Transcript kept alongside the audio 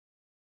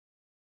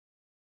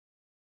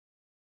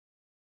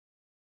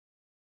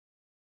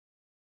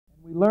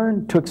We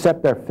learn to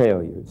accept our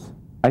failures.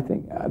 I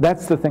think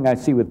that's the thing I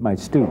see with my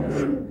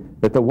students,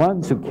 that the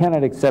ones who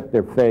cannot accept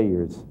their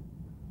failures,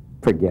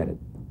 forget it.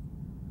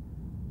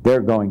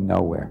 They're going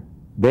nowhere.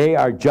 They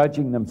are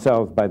judging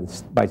themselves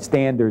by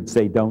standards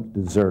they don't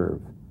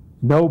deserve.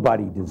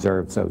 Nobody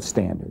deserves those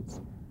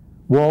standards.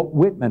 Walt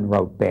Whitman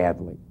wrote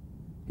badly.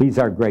 He's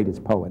our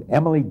greatest poet.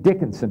 Emily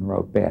Dickinson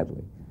wrote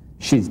badly.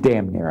 She's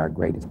damn near our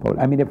greatest poet.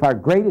 I mean, if our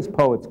greatest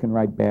poets can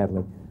write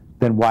badly,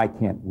 then why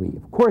can't we?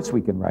 Of course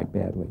we can write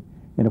badly.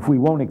 And if we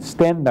won't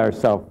extend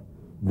ourselves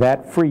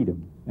that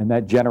freedom and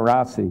that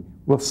generosity,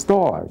 we'll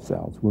stall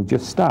ourselves. We'll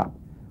just stop.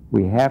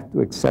 We have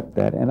to accept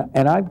that.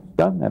 And I've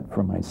done that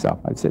for myself.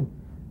 I've said,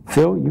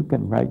 Phil, you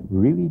can write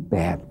really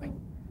badly.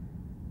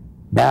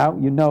 Now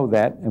you know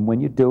that, and when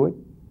you do it,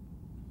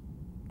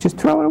 just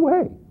throw it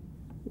away.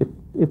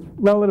 It's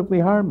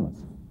relatively harmless.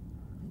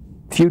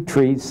 Few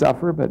trees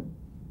suffer, but,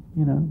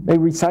 you know, they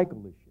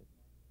recycle this shit.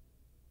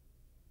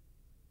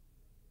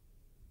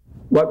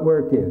 What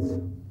work is.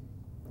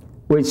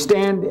 We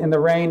stand in the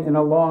rain in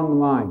a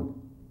long line,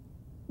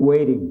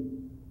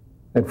 waiting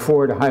at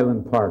Ford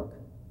Highland Park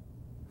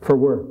for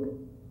work.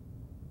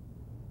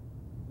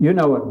 You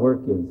know what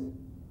work is.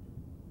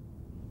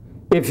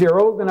 If you're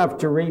old enough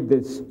to read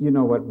this, you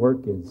know what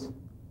work is,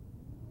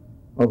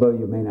 although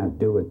you may not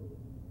do it.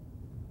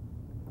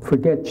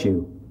 Forget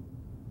you.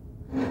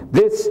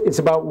 This is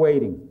about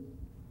waiting,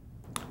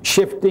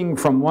 shifting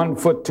from one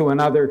foot to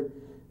another,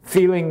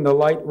 feeling the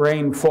light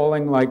rain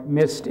falling like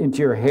mist into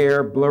your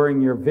hair,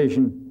 blurring your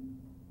vision,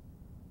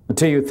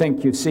 until you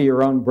think you see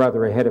your own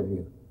brother ahead of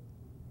you,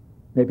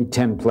 maybe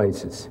 10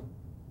 places.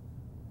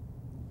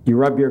 You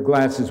rub your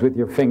glasses with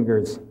your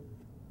fingers,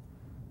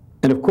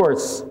 and of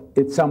course,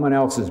 it's someone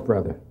else's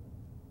brother,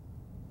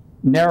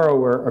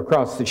 narrower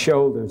across the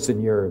shoulders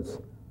than yours,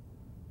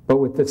 but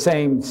with the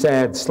same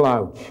sad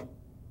slouch,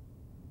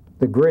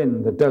 the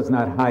grin that does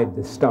not hide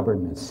the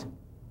stubbornness,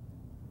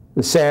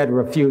 the sad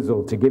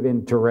refusal to give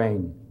in to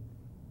rain,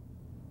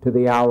 to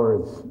the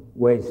hours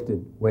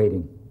wasted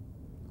waiting,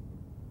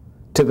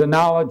 to the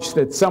knowledge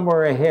that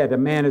somewhere ahead a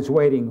man is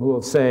waiting who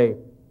will say,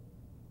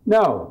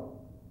 no,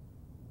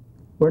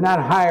 we're not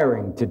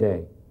hiring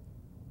today,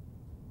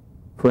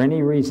 for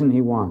any reason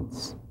he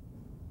wants.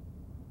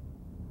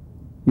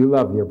 You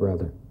love your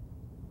brother.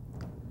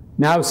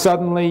 Now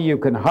suddenly you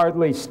can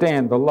hardly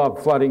stand the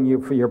love flooding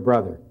you for your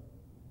brother,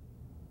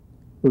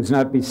 who's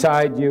not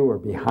beside you or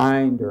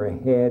behind or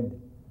ahead,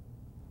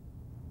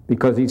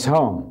 because he's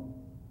home,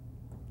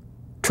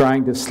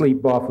 trying to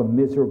sleep off a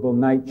miserable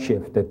night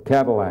shift at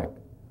Cadillac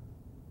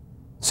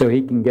so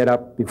he can get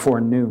up before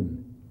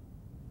noon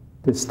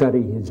to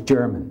study his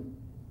German.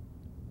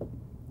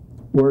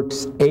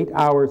 Works 8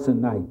 hours a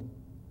night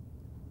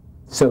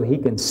so he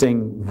can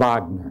sing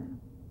Wagner,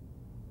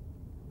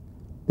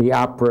 the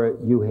opera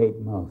you hate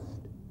most,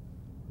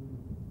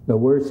 the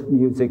worst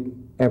music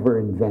ever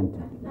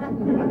invented.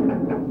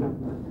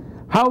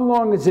 How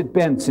long has it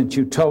been since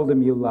you told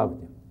him you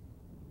loved him?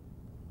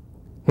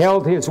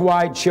 Held his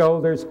wide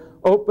shoulders,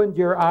 opened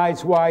your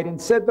eyes wide, and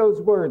said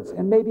those words,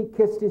 and maybe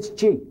kissed his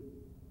cheek.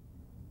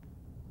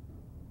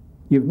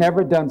 You've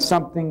never done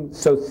something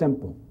so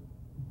simple,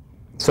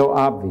 so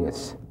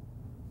obvious.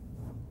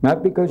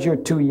 Not because you're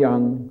too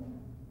young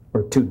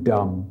or too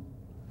dumb,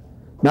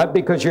 not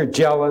because you're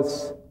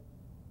jealous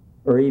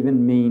or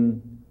even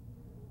mean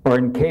or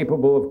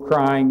incapable of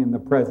crying in the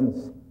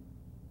presence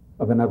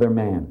of another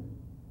man.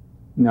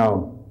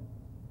 No,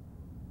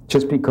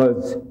 just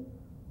because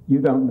you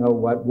don't know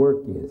what work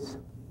is.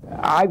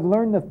 I've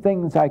learned the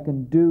things I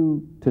can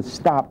do to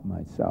stop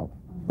myself,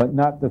 but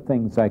not the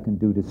things I can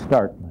do to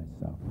start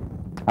myself.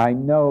 I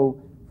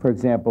know, for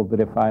example, that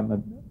if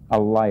I'm a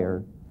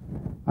liar,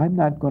 I'm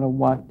not going to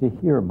want to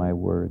hear my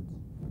words.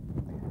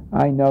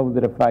 I know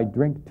that if I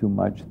drink too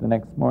much, the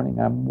next morning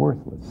I'm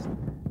worthless.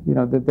 You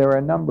know, that there are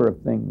a number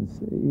of things,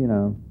 you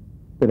know,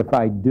 that if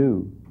I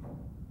do,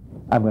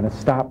 I'm going to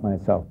stop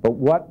myself. But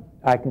what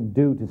I can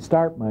do to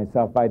start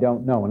myself, I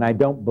don't know. And I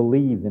don't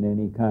believe in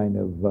any kind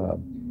of,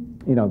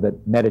 you know,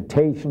 that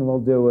meditation will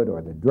do it,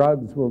 or the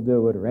drugs will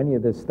do it, or any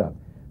of this stuff.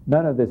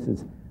 None of this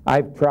is,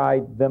 I've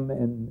tried them,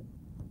 and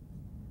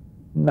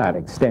not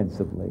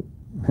extensively,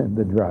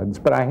 the drugs,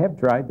 but I have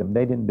tried them.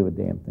 They didn't do a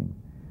damn thing.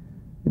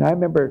 You know, I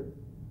remember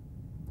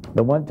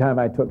the one time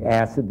I took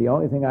acid, the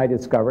only thing I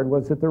discovered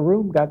was that the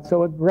room got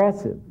so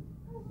aggressive.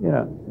 You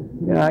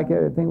know, I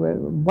could think,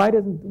 why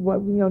doesn't,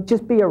 you know,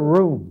 just be a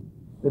room.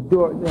 The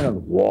door, you know, the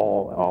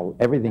wall,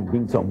 everything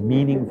being so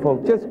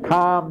meaningful. Just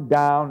calm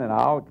down, and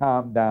I'll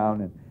calm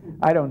down, and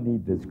I don't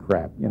need this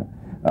crap. You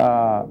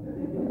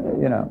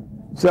know.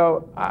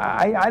 So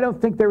I don't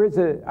think there is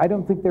I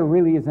don't think there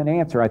really is an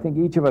answer. I think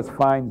each of us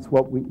finds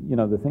what we, you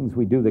know, the things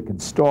we do that can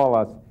stall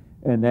us,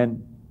 and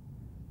then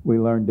we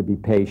learn to be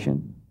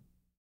patient.